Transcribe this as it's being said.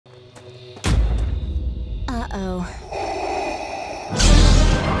Uh-oh.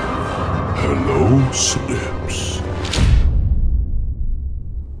 Hello, Snips.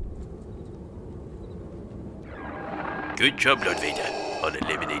 Good job, Lord Vader, on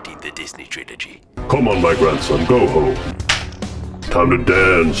eliminating the Disney trilogy. Come on, my grandson, go home. Time to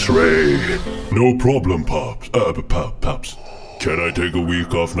dance, Ray. No problem, Pops. Pops. Can I take a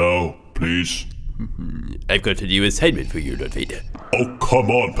week off now, please? I've got a new assignment for you, Lord Vader. Oh, come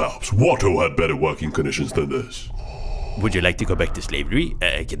on, Pops. Watto had better working conditions than this. Would you like to go back to slavery?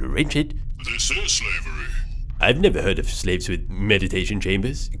 I can arrange it. This is slavery. I've never heard of slaves with meditation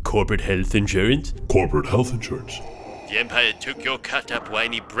chambers, corporate health insurance. Corporate health insurance? The Empire took your cut-up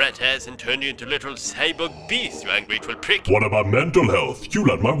whiny brat ass and turned you into little cyborg beast, you ungrateful prick. What about mental health? You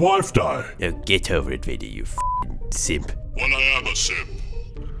let my wife die. Oh, get over it, Vader, you f***ing simp. Well, I am a simp.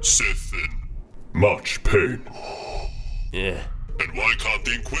 Sith in much pain. Yeah. And why can't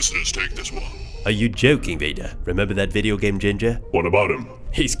the Inquisitors take this one? Are you joking, Vader? Remember that video game Ginger? What about him?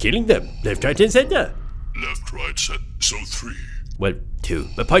 He's killing them, left, right, and center. Left, right, center. So 3. Well, 2.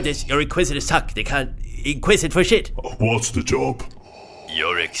 My point is, your Inquisitors suck. They can't inquisit for shit. What's the job?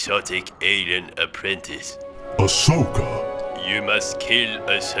 Your exotic alien apprentice. Ahsoka? You must kill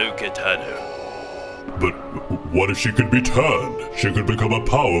Ahsoka Tano. But what if she could be turned? She could become a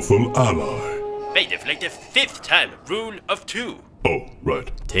powerful ally. Vader, for like the 5th time, rule of 2. Oh,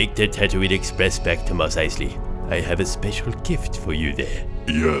 right. Take the Tatooine Express back to Mos Eisley. I have a special gift for you there.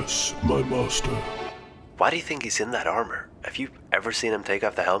 Yes, my master. Why do you think he's in that armor? Have you ever seen him take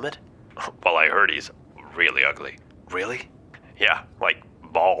off the helmet? Well, I heard he's really ugly. Really? Yeah, like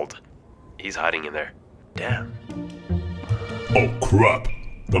bald. He's hiding in there. Damn. Oh, crap.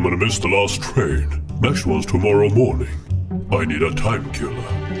 I'm gonna miss the last train. Next one's tomorrow morning. I need a time killer.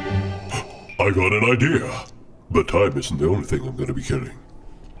 I got an idea. But time isn't the only thing I'm gonna be killing.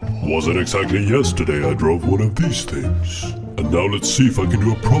 Wasn't exactly yesterday I drove one of these things. And now let's see if I can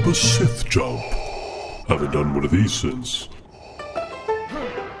do a proper Sith jump. Haven't done one of these since.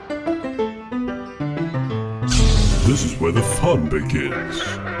 This is where the fun begins.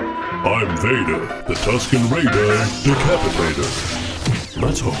 I'm Vader, the Tusken Raider Decapitator.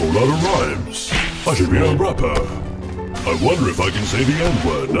 That's a whole lot of rhymes. I should be a rapper. I wonder if I can say the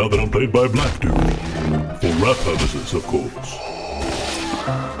N-word now that I'm played by a black dude. For rap purposes, of course.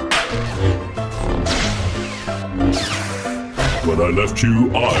 When I left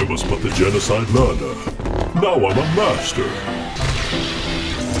you, I was but the genocide learner. Now I'm a master.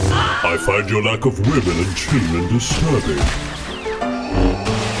 I find your lack of women and children disturbing.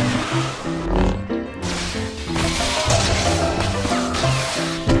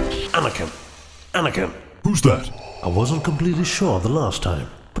 Anakin. Who's that? I wasn't completely sure the last time,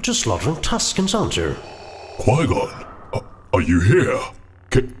 but you're slaughtering Tuskens, aren't you? Qui-Gon, are you here?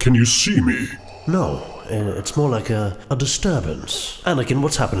 Can you see me? No, it's more like a disturbance. Anakin,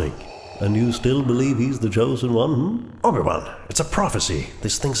 what's happening? And you still believe he's the chosen one, Obi-Wan, it's a prophecy.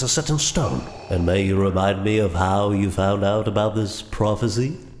 These things are set in stone. And may you remind me of how you found out about this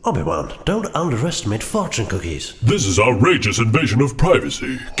prophecy? Obi-Wan, don't underestimate fortune cookies. This is outrageous invasion of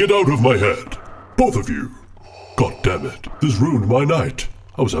privacy. Get out of my head. Both of you. God damn it, this ruined my night.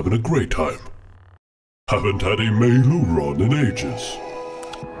 I was having a great time. Haven't had a meiloorun in ages.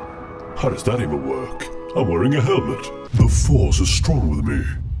 How does that even work? I'm wearing a helmet. The Force is strong with me.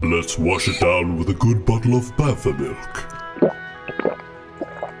 Let's wash it down with a good bottle of bantha milk.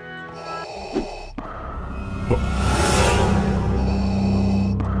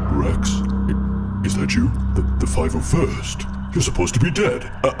 Rex? Is that you? The 501st? You're supposed to be dead.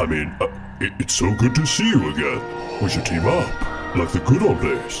 It's so good to see you again. We should team up, like the good old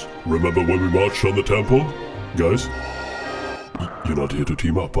days. Remember when we marched on the temple? Guys? You're not here to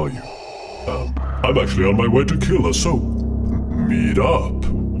team up, are you? I'm actually on my way to kill Ahsoka. Meet up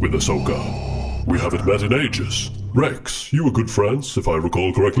with Ahsoka. We haven't met in ages. Rex, you were good friends, if I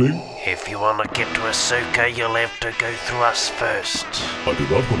recall correctly. If you want to get to Ahsoka, you'll have to go through us first. I do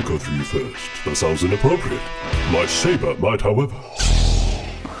not want to go through you first. That sounds inappropriate. My saber might, however.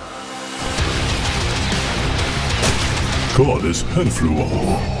 God, his head flew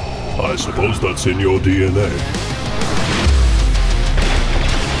off. I suppose that's in your DNA.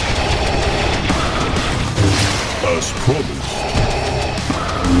 As promised.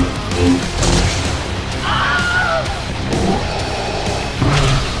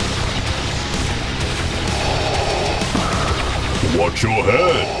 Watch your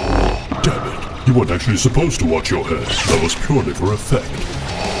head! Damn it, you weren't actually supposed to watch your head. That was purely for effect.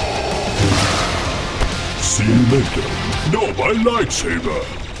 See you later. No, my lightsaber!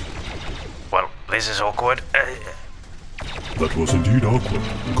 Well, this is awkward. That was indeed awkward.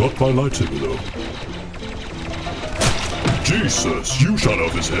 Got my lightsaber though. Jesus, you shot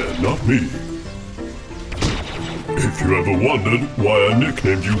off his head, not me. If you ever wondered why I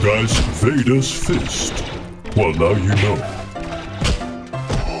nicknamed you guys Vader's Fist, well, now you know.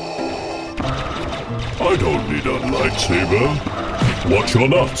 I don't need a lightsaber. Watch your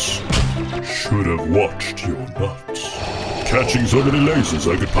nuts. Should have watched your nuts. Catching so many laces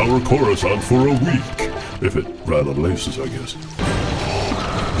I could power Coruscant for a week. If it ran on laces, I guess.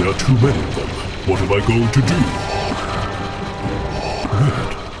 There are too many of them. What am I going to do?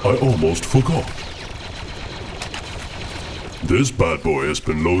 Wait, I almost forgot. This bad boy has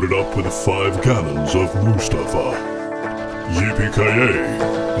been loaded up with 5 gallons of Mustafa. Yippee-ki-yay,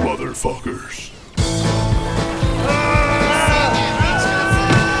 motherfuckers.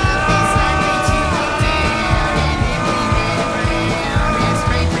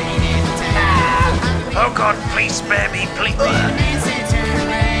 Oh God, please spare me, please.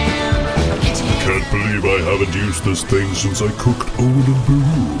 Can't believe I haven't used this thing since I cooked Owen and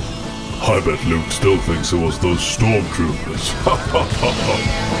Beru. I bet Luke still thinks it was those stormtroopers.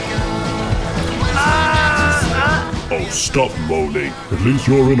 Oh, stop moaning. At least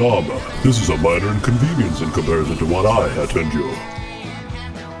you're in armor. This is a minor inconvenience in comparison to what I had to endure.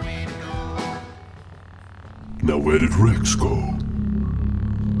 Now where did Rex go?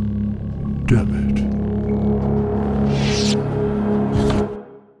 Damn it.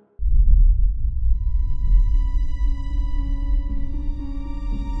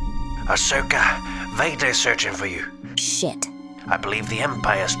 Ahsoka, Vader's searching for you. Shit. I believe the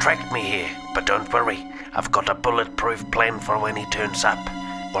Empire's tracked me here, but don't worry. I've got a bulletproof plan for when he turns up.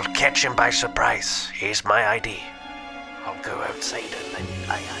 We'll catch him by surprise. Here's my ID. I'll go outside and then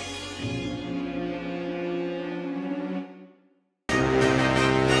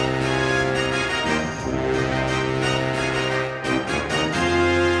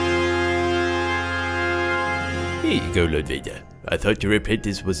Here you go, Lord Vader. I thought your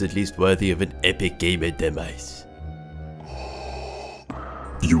apprentice was at least worthy of an epic gamer demise.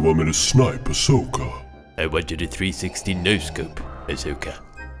 You want me to snipe Ahsoka? I wanted a 360 no-scope, Ahsoka.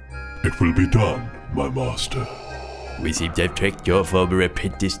 It will be done, my master. We seem to have tracked your former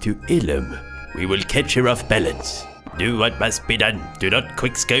apprentice to Ilum. We will catch her off balance. Do what must be done. Do not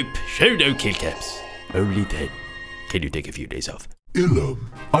quickscope. Show no kill caps. Only then can you take a few days off. Ilum?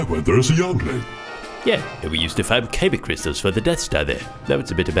 I went there as a youngling. Yeah, and we used to farm kyber crystals for the Death Star there. Now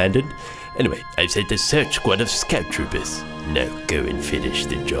it's a bit abandoned. Anyway, I've sent a search squad of scout troopers. Now go and finish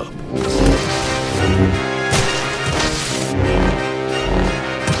the job.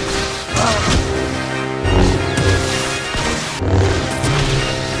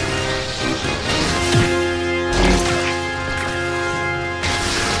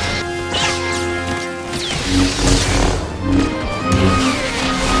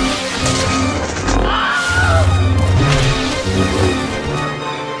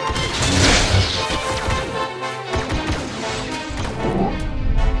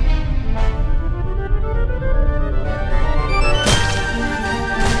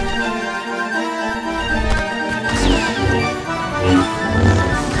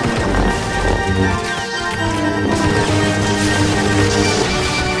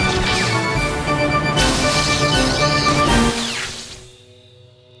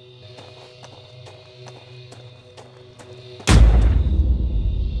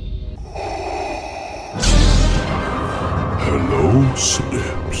 Hello,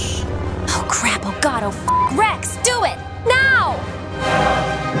 Snips. Oh crap, oh god, oh f***. Rex, do it! Now!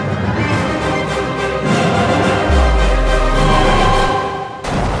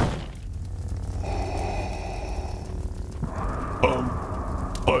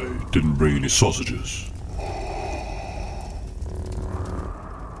 I didn't bring any sausages.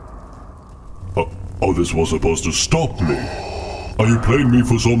 Oh, this was supposed to stop me. Are you playing me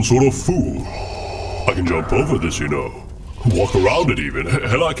for some sort of fool? I can jump over this, you know. Walk around it even.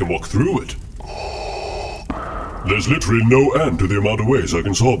 Hell, I can walk through it. There's literally no end to the amount of ways I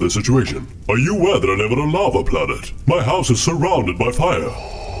can solve this situation. Are you aware that I live on a lava planet? My house is surrounded by fire.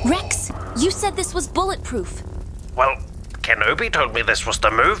 Rex, you said this was bulletproof. Well, Kenobi told me this was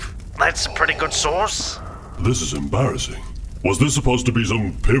the move. That's a pretty good source. This is embarrassing. Was this supposed to be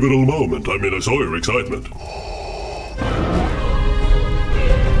some pivotal moment? I mean, I saw your excitement.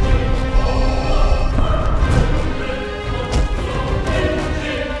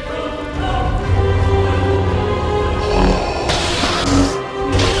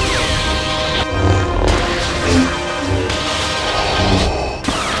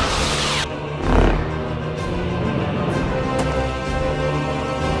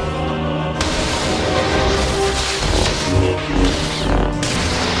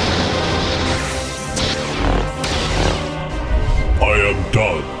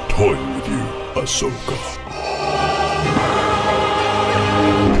 Ahsoka.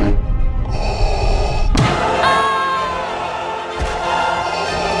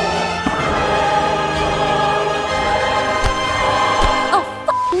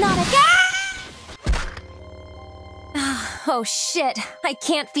 Oh shit, I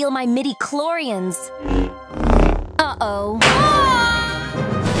can't feel my midi-chlorians. Uh-oh.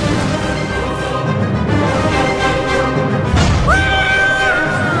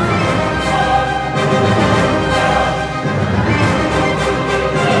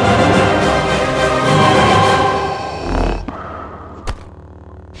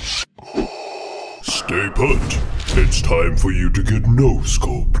 Stay put. It's time for you to get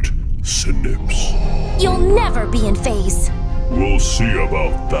no-scoped, Snips. You'll never be in phase. We'll see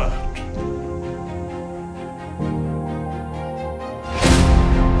about that.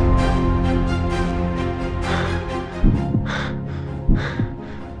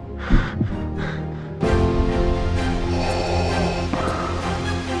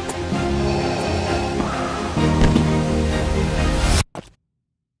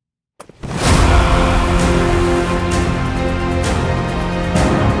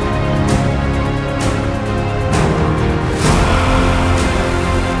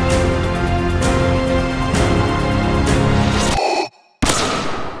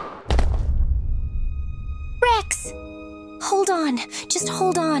 Just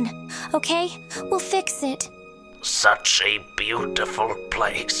hold on, okay? We'll fix it. Such a beautiful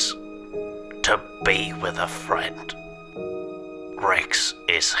place to be with a friend. Rex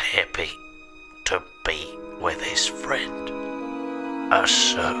is happy to be with his friend,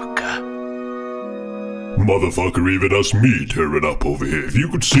 Ahsoka. Motherfucker, even us me tearing up over here. If you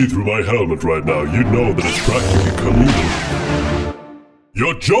could see through my helmet right now, you'd know that it's practically collusion.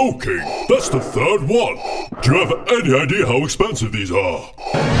 You're joking! That's the third one! Do you have any idea how expensive these are?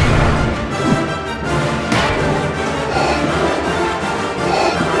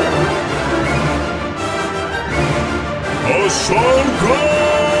 Ahsoka!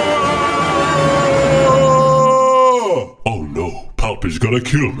 Oh no, Palpy's gonna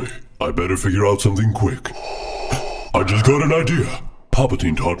kill me. I better figure out something quick. I just got an idea.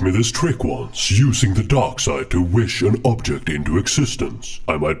 Palpatine taught me this trick once, using the dark side to wish an object into existence.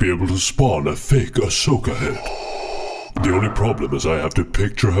 I might be able to spawn a fake Ahsoka head. The only problem is I have to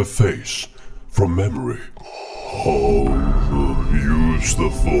picture her face from memory. Oh, use the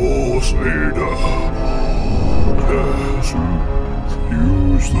Force, Vader. Yes,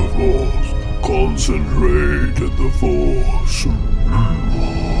 use the Force. Concentrate in the Force.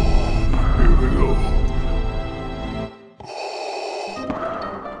 Here we go.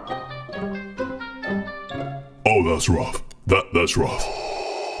 Oh, that's rough. That's rough.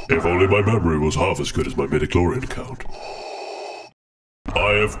 If only my memory was half as good as my midichlorian count.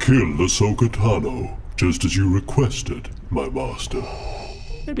 I have killed Ahsoka Tano, just as you requested, my master.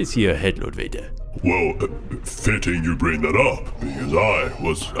 Let me see your head, Lord Vader. Well, fitting you bring that up, because I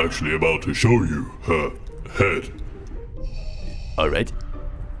was actually about to show you her head. Alright.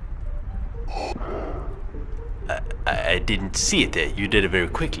 I didn't see it there. You did it very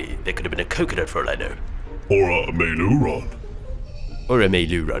quickly. There could have been a coconut for all I know. Or a meiloorun. Or a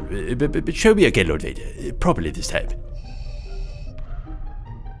meiloorun. But show me again, Lord Vader. Properly this time.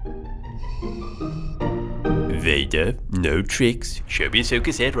 Vader, no tricks. Show me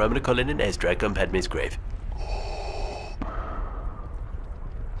Ahsoka's head or I'm gonna call in an airstrike on Padme's grave.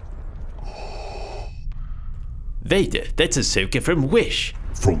 Vader, that's Ahsoka from Wish.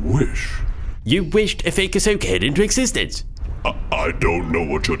 From Wish? You wished a fake Ahsoka head into existence. I don't know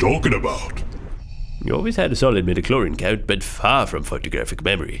what you're talking about. You always had a solid midichlorian count, but far from photographic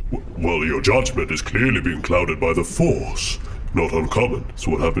memory. Well, your judgment is clearly being clouded by the Force. Not uncommon. So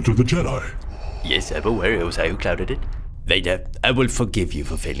what happened to the Jedi? Yes, I'm aware it was I who clouded it. Vader, I will forgive you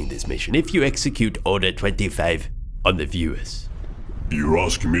for failing this mission if you execute Order 25 on the viewers. You're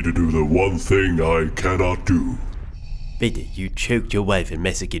asking me to do the one thing I cannot do. Vader, you choked your wife and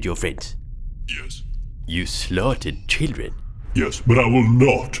massacred your friends. Yes. You slaughtered children. Yes, but I will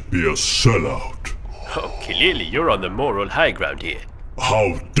not be a sellout. Oh, clearly you're on the moral high ground here.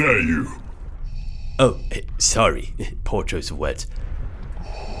 How dare you? Oh, sorry. Poor choice of words.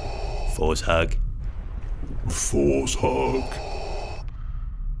 Force hug. Force hug.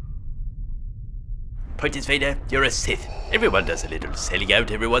 Point is, Vader, you're a Sith. Everyone does a little selling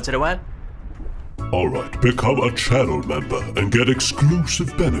out every once in a while. Alright, become a channel member and get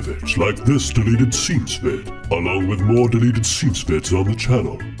exclusive benefits like this deleted scenes vid, along with more deleted scenes vids on the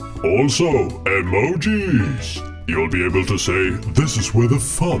channel. Also, emojis! You'll be able to say, this is where the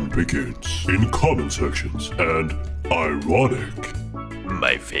fun begins, in comment sections, and ironic.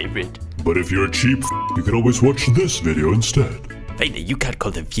 My favorite. But if you're a cheap you can always watch this video instead. Vader, you can't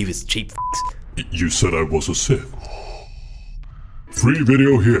call the viewers cheap You said I was a Sith. Free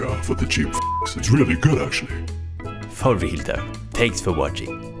video here for the cheap It's really good actually. For real though. Thanks for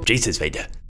watching. Jesus, Vader.